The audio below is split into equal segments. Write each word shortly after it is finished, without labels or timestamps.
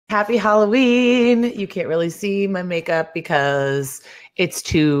Happy Halloween. You can't really see my makeup because it's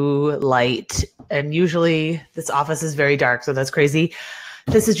too light. And usually this office is very dark, so that's crazy.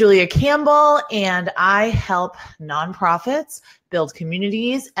 This is Julia Campbell, and I help nonprofits build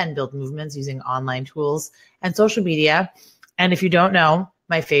communities and build movements using online tools and social media. And if you don't know,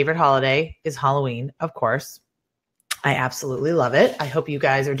 my favorite holiday is Halloween, of course. I absolutely love it. I hope you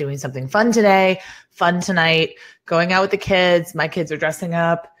guys are doing something fun today, fun tonight, going out with the kids. My kids are dressing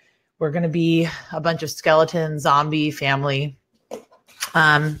up. We're going to be a bunch of skeleton zombie family.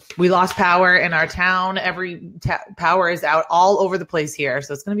 We lost power in our town. Power is out all over the place here.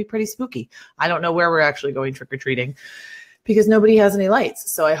 So it's going to be pretty spooky. I don't know where we're actually going trick-or-treating because nobody has any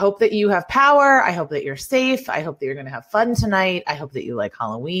lights. So I hope that you have power. I hope that you're safe. I hope that you're going to have fun tonight. I hope that you like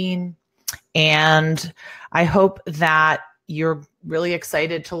Halloween. And I hope that you're really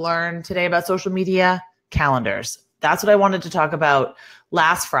excited to learn today about social media calendars. That's what I wanted to talk about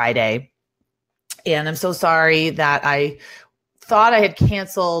last Friday. And I'm so sorry that I thought I had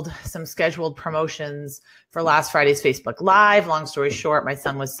canceled some scheduled promotions for last Friday's Facebook Live. Long story short, my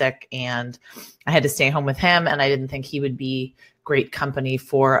son was sick and I had to stay home with him, and I didn't think he would be great company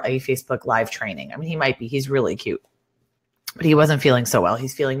for a Facebook Live training. I mean, he might be. He's really cute. But he wasn't feeling so well.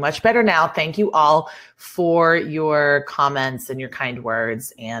 He's feeling much better now. Thank you all for your comments and your kind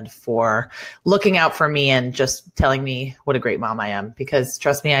words and for looking out for me and just telling me what a great mom I am, because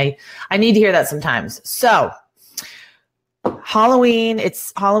trust me, I need to hear that sometimes. So Halloween,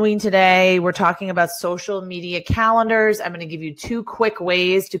 it's Halloween today. We're talking about social media calendars. I'm going to give you 2 quick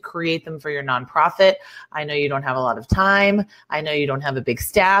ways to create them for your nonprofit. I know you don't have a lot of time. I know you don't have a big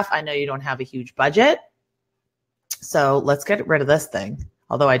staff. I know you don't have a huge budget. So let's get rid of this thing.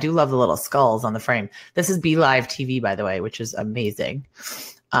 Although I do love the little skulls on the frame. This is BeLive TV, by the way, which is amazing.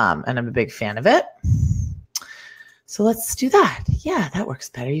 And I'm a big fan of it. So let's do that. Yeah, that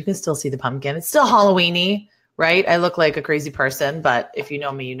works better. You can still see the pumpkin. It's still Halloween-y, right? I look like a crazy person, but if you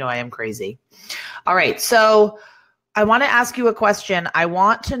know me, you know I am crazy. All right, so I want to ask you a question. I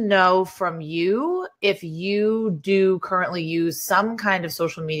want to know from you if you do currently use some kind of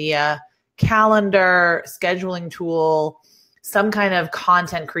social media calendar, scheduling tool, some kind of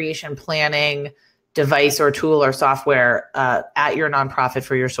content creation planning device or tool or software at your nonprofit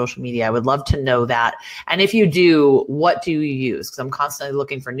for your social media. I would love to know that. And if you do, what do you use? Because I'm constantly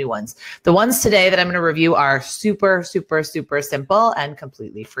looking for new ones. The ones today that I'm going to review are super, super, super simple and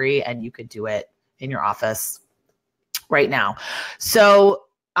completely free, and you could do it in your office right now. So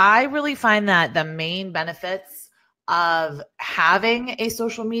I really find that the main benefits of having a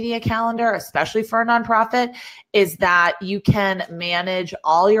social media calendar, especially for a nonprofit, is that you can manage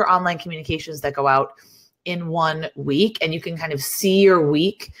all your online communications that go out in 1 week, and you can kind of see your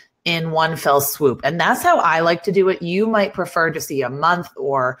week in one fell swoop. And that's how I like to do it. You might prefer to see a month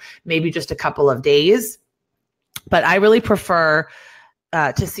or maybe just a couple of days, but I really prefer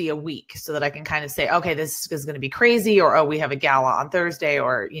to see a week so that I can kind of say, okay, this is going to be crazy, or, oh, we have a gala on Thursday,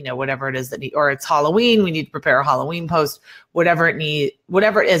 or, you know, whatever it is that or it's Halloween, we need to prepare a Halloween post, whatever it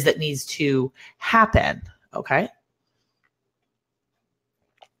is that needs to happen. Okay.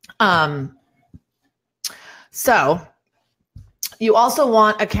 So you also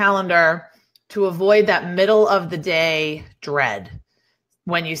want a calendar to avoid that middle of the day dread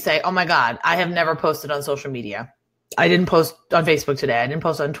when you say, oh my God, I have never posted on social media. I didn't post on Facebook today. I didn't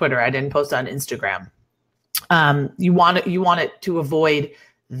post on Twitter. I didn't post on Instagram. You want it to avoid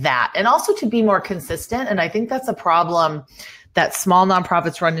that, and also to be more consistent. And I think that's a problem that small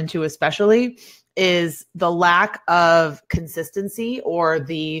nonprofits run into, especially, is the lack of consistency, or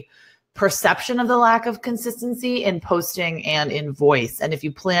the perception of the lack of consistency in posting and in voice. And if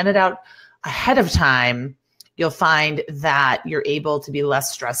you plan it out ahead of time, you'll find that you're able to be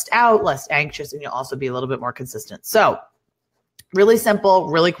less stressed out, less anxious, and you'll also be a little bit more consistent. So really simple,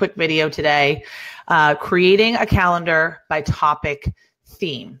 really quick video today, creating a calendar by topic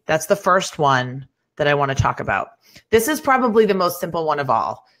theme. That's the first one that I want to talk about. This is probably the most simple one of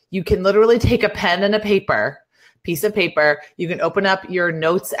all. You can literally take a pen and a piece of paper. You can open up your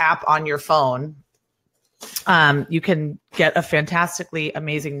notes app on your phone. You can get a fantastically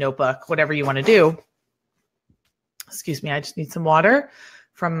amazing notebook, whatever you want to do. Excuse me, I just need some water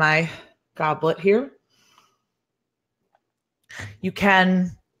from my goblet here. You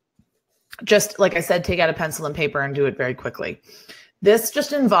can just, like I said, take out a pencil and paper and do it very quickly. This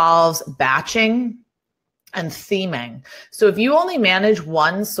just involves batching and theming. So if you only manage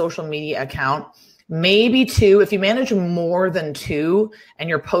one social media account, maybe 2, if you manage more than 2 and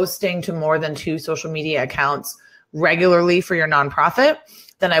you're posting to more than 2 social media accounts regularly for your nonprofit,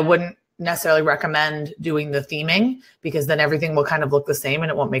 then I wouldn't necessarily recommend doing the theming because then everything will kind of look the same and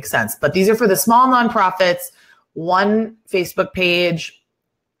it won't make sense. But these are for the small nonprofits, one Facebook page.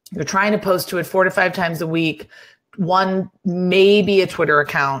 You're trying to post to it 4 to 5 times a week, one, maybe a Twitter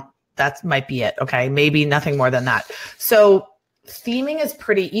account. That might be it. Okay. Maybe nothing more than that. So theming is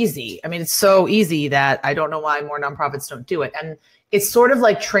pretty easy. I mean, it's so easy that I don't know why more nonprofits don't do it. And it's sort of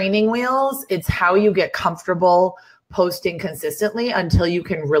like training wheels. It's how you get comfortable posting consistently until you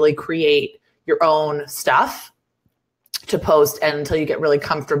can really create your own stuff to post and until you get really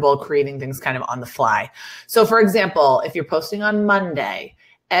comfortable creating things kind of on the fly. So for example, if you're posting on Monday,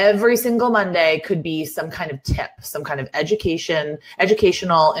 every single Monday could be some kind of tip, some kind of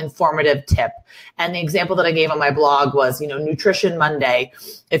educational, informative tip. And the example that I gave on my blog was, Nutrition Monday,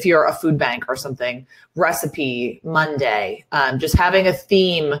 if you're a food bank or something, Recipe Monday, just having a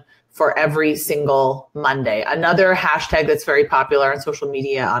theme for every single Monday. Another hashtag that's very popular on social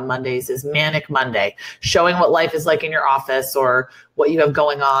media on Mondays is Manic Monday, showing what life is like in your office or what you have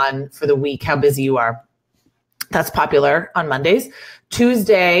going on for the week, how busy you are. That's popular on Mondays.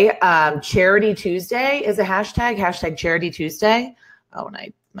 Tuesday, Charity Tuesday is a hashtag Charity Tuesday. Oh, and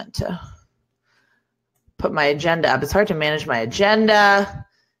I meant to put my agenda up. It's hard to manage my agenda,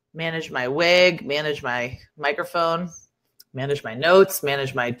 manage my wig, manage my microphone, manage my notes,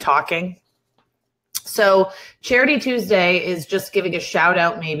 manage my talking. So Charity Tuesday is just giving a shout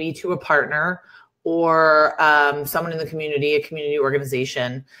out maybe to a partner or someone in the community, a community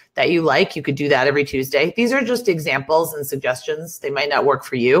organization that you like. You could do that every Tuesday. These are just examples and suggestions. They might not work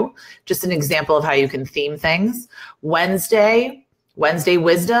for you. Just an example of how you can theme things. Wednesday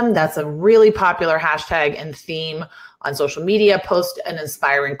Wisdom. That's a really popular hashtag and theme on social media. Post an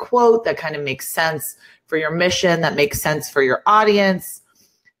inspiring quote that kind of makes sense for your mission, that makes sense for your audience.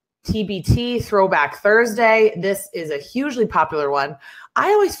 TBT, Throwback Thursday. This is a hugely popular one.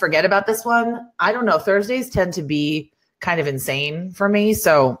 I always forget about this one. I don't know. Thursdays tend to be kind of insane for me.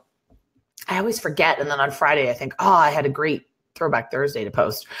 So I always forget. And then on Friday, I think, I had a great Throwback Thursday to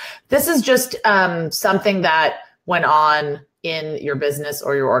post. This is just something that went on in your business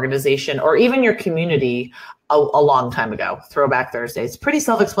or your organization or even your community a long time ago. Throwback Thursday. It's pretty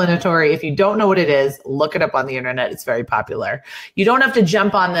self-explanatory. If you don't know what it is, look it up on the internet. It's very popular. You don't have to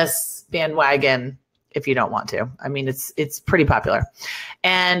jump on this bandwagon if you don't want to. I mean, it's pretty popular.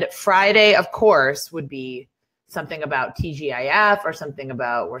 And Friday, of course, would be something about TGIF or something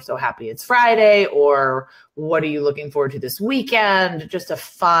about we're so happy it's Friday, or what are you looking forward to this weekend? Just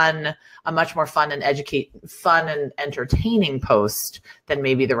a much more fun and entertaining post than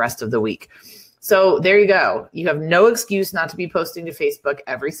maybe the rest of the week. So there you go. You have no excuse not to be posting to Facebook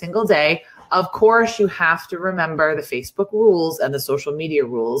every single day. Of course, you have to remember the Facebook rules and the social media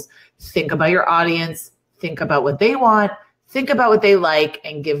rules. Think about your audience. Think about what they want. Think about what they like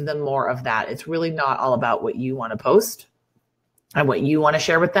and give them more of that. It's really not all about what you want to post and what you want to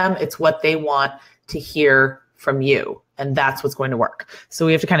share with them. It's what they want to hear from you. And that's what's going to work. So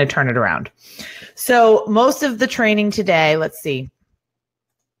we have to kind of turn it around. So most of the training today, let's see.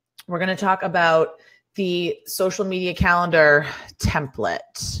 We're going to talk about the social media calendar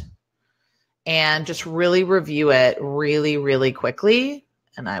template and just really review it really, really quickly.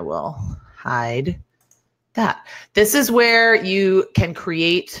 And I will hide that. This is where you can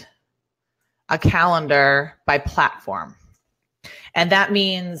create a calendar by platform. And that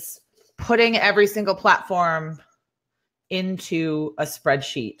means putting every single platform into a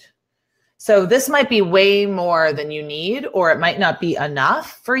spreadsheet. So this might be way more than you need, or it might not be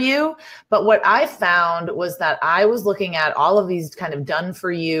enough for you. But what I found was that I was looking at all of these kind of done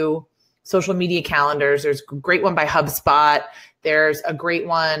for you social media calendars. There's a great one by HubSpot. There's a great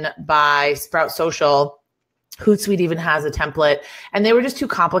one by Sprout Social. Hootsuite even has a template, and they were just too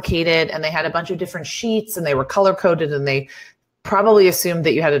complicated, and they had a bunch of different sheets, and they were color coded, and they probably assumed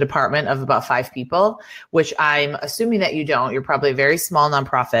that you had a department of about 5 people, which I'm assuming that you don't. You're probably a very small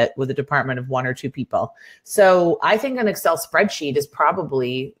nonprofit with a department of 1 or 2 people. So I think an Excel spreadsheet is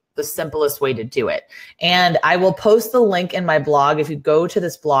probably the simplest way to do it. And I will post the link in my blog. If you go to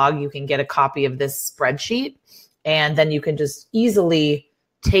this blog, you can get a copy of this spreadsheet, and then you can just easily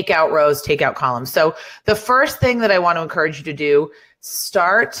take out rows, take out columns. So the first thing that I want to encourage you to do,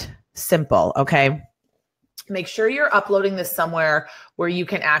 start simple, okay? Make sure you're uploading this somewhere where you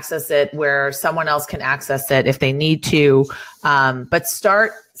can access it, where someone else can access it if they need to. But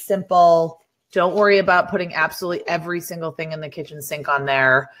start simple. Don't worry about putting absolutely every single thing in the kitchen sink on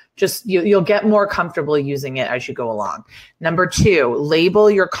there. Just you'll get more comfortable using it as you go along. Number 2, label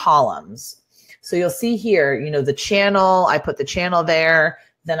your columns. So you'll see here, the channel, I put the channel there.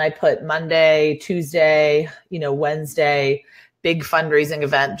 Then I put Monday, Tuesday, Wednesday. big fundraising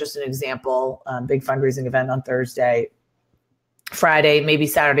event, just an example, big fundraising event on Thursday, Friday, maybe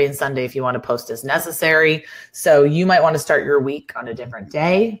Saturday and Sunday if you want to post as necessary. So you might want to start your week on a different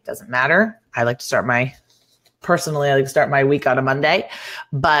day. Doesn't matter. I like to start my week on a Monday,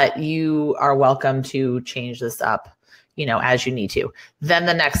 but you are welcome to change this up, as you need to. Then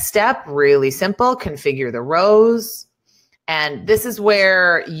the next step, really simple, configure the rows. And this is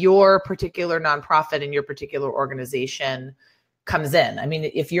where your particular nonprofit and your particular organization comes in. I mean,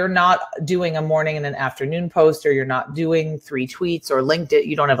 if you're not doing a morning and an afternoon post, or you're not doing 3 tweets, or LinkedIn,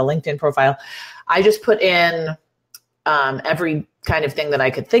 you don't have a LinkedIn profile, I just put in every kind of thing that I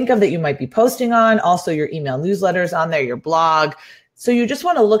could think of that you might be posting on. Also your email newsletters on there, your blog. So you just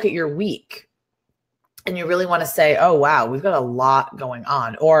want to look at your week and you really want to say, oh, wow, we've got a lot going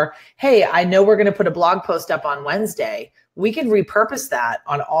on. Or, hey, I know we're going to put a blog post up on Wednesday. We can repurpose that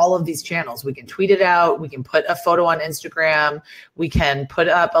on all of these channels. We can tweet it out. We can put a photo on Instagram. We can put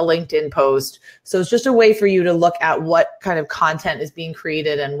up a LinkedIn post. So it's just a way for you to look at what kind of content is being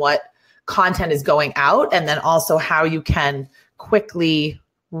created and what content is going out, and then also how you can quickly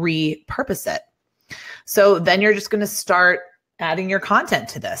repurpose it. So then you're just going to start adding your content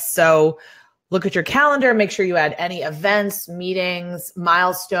to this. So look at your calendar, make sure you add any events, meetings,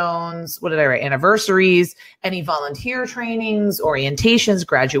 milestones, what did I write? Anniversaries, any volunteer trainings, orientations,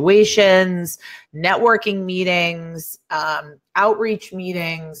 graduations, networking meetings, outreach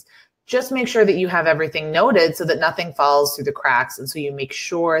meetings. Just make sure that you have everything noted so that nothing falls through the cracks. And so you make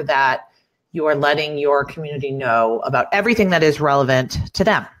sure that you are letting your community know about everything that is relevant to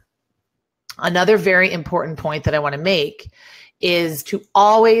them. Another very important point that I want to make is to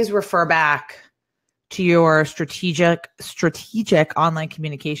always refer back to your strategic online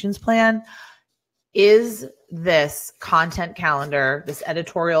communications plan. Is this content calendar, this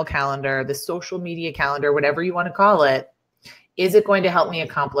editorial calendar, this social media calendar, whatever you want to call it, is it going to help me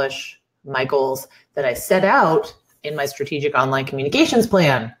accomplish my goals that I set out in my strategic online communications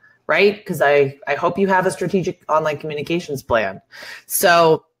plan, right? Because I hope you have a strategic online communications plan.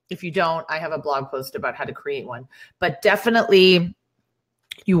 So if you don't, I have a blog post about how to create one. But definitely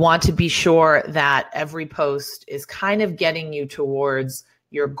you want to be sure that every post is kind of getting you towards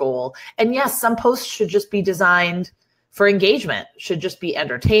your goal. And yes, some posts should just be designed for engagement, should just be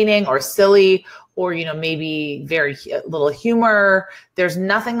entertaining or silly, or, maybe very little humor. There's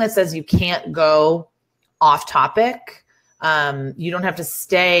nothing that says you can't go off topic. You don't have to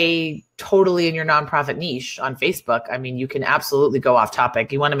stay totally in your nonprofit niche on Facebook. I mean, you can absolutely go off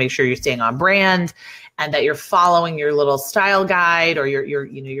topic. You want to make sure you're staying on brand and that you're following your little style guide or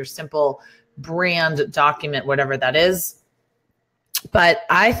your simple brand document, whatever that is. But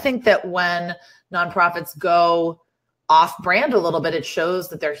I think that when nonprofits go off brand a little bit, it shows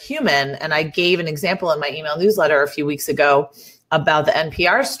that they're human. And I gave an example in my email newsletter a few weeks ago about the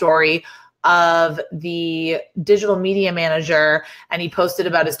NPR story of the digital media manager, and he posted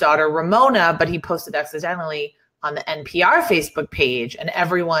about his daughter Ramona, but he posted accidentally on the NPR Facebook page, and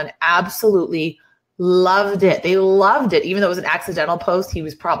everyone absolutely loved it. They loved it. Even though it was an accidental post, he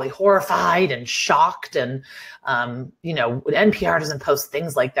was probably horrified and shocked. And, NPR doesn't post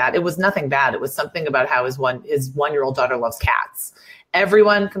things like that. It was nothing bad. It was something about how his one-year-old daughter loves cats.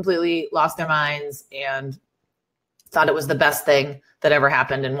 Everyone completely lost their minds and thought it was the best thing that ever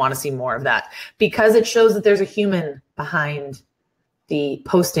happened and want to see more of that, because it shows that there's a human behind the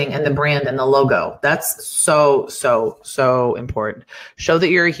posting and the brand and the logo. That's so, so, so important. Show that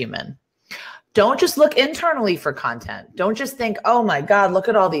you're a human. Don't just look internally for content. Don't just think, oh my God, look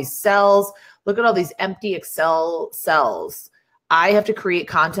at all these cells. Look at all these empty Excel cells. I have to create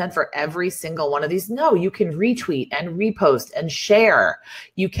content for every single one of these. No, you can retweet and repost and share.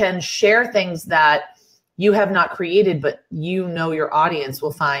 You can share things that you have not created, but your audience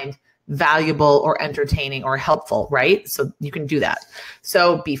will find valuable or entertaining or helpful, right? So you can do that.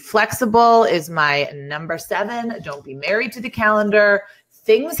 So be flexible is my number 7. Don't be married to the calendar.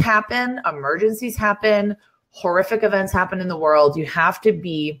 Things happen, emergencies happen, horrific events happen in the world. You have to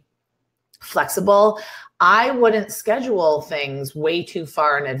be flexible. I wouldn't schedule things way too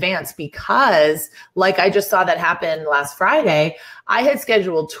far in advance because, like I just saw that happen last Friday, I had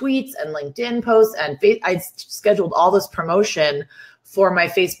scheduled tweets and LinkedIn posts and I scheduled all this promotion for my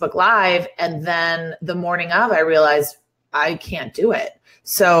Facebook Live. And then the morning of, I realized I can't do it.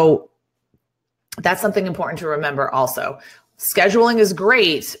 So that's something important to remember also. Scheduling is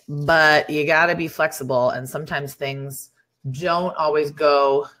great, but you got to be flexible. And sometimes things don't always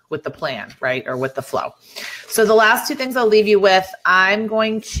go with the plan, right? Or with the flow. So the last 2 things I'll leave you with, I'm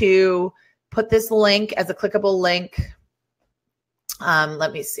going to put this link as a clickable link.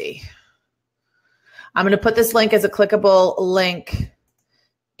 Let me see. I'm going to put this link as a clickable link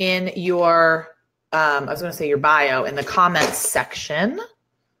in your, I was going to say your bio, in the comments section.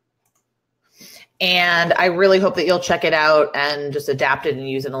 And I really hope that you'll check it out and just adapt it and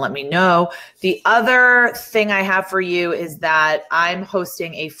use it and let me know. The other thing I have for you is that I'm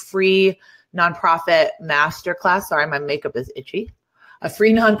hosting a free nonprofit masterclass. Sorry, my makeup is itchy. A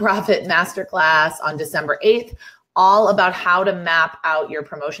free nonprofit masterclass on December 8th, all about how to map out your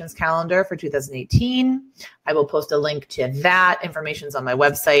promotions calendar for 2018. I will post a link to that. Information's on my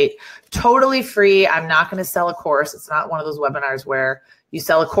website. Totally free. I'm not going to sell a course. It's not one of those webinars where you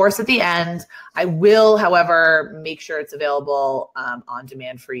sell a course at the end. I will, however, make sure it's available on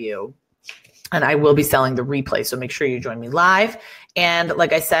demand for you. And I will be selling the replay, so make sure you join me live. And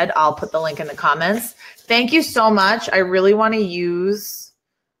like I said, I'll put the link in the comments. Thank you so much. I really want to use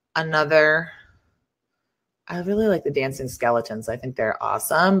another. I really like the dancing skeletons. I think they're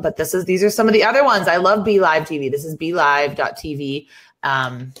awesome. But these are some of the other ones. I love BeLive TV. This is BeLive.tv.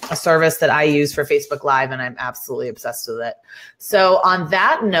 A service that I use for Facebook Live, and I'm absolutely obsessed with it. So on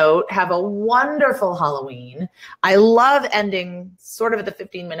that note, have a wonderful Halloween. I love ending sort of at the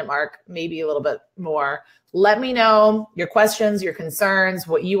 15-minute mark, maybe a little bit more. Let me know your questions, your concerns,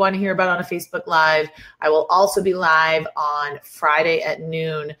 what you want to hear about on a Facebook Live. I will also be live on Friday at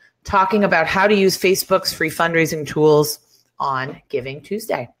noon talking about how to use Facebook's free fundraising tools on Giving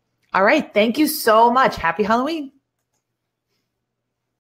Tuesday. All right. Thank you so much. Happy Halloween.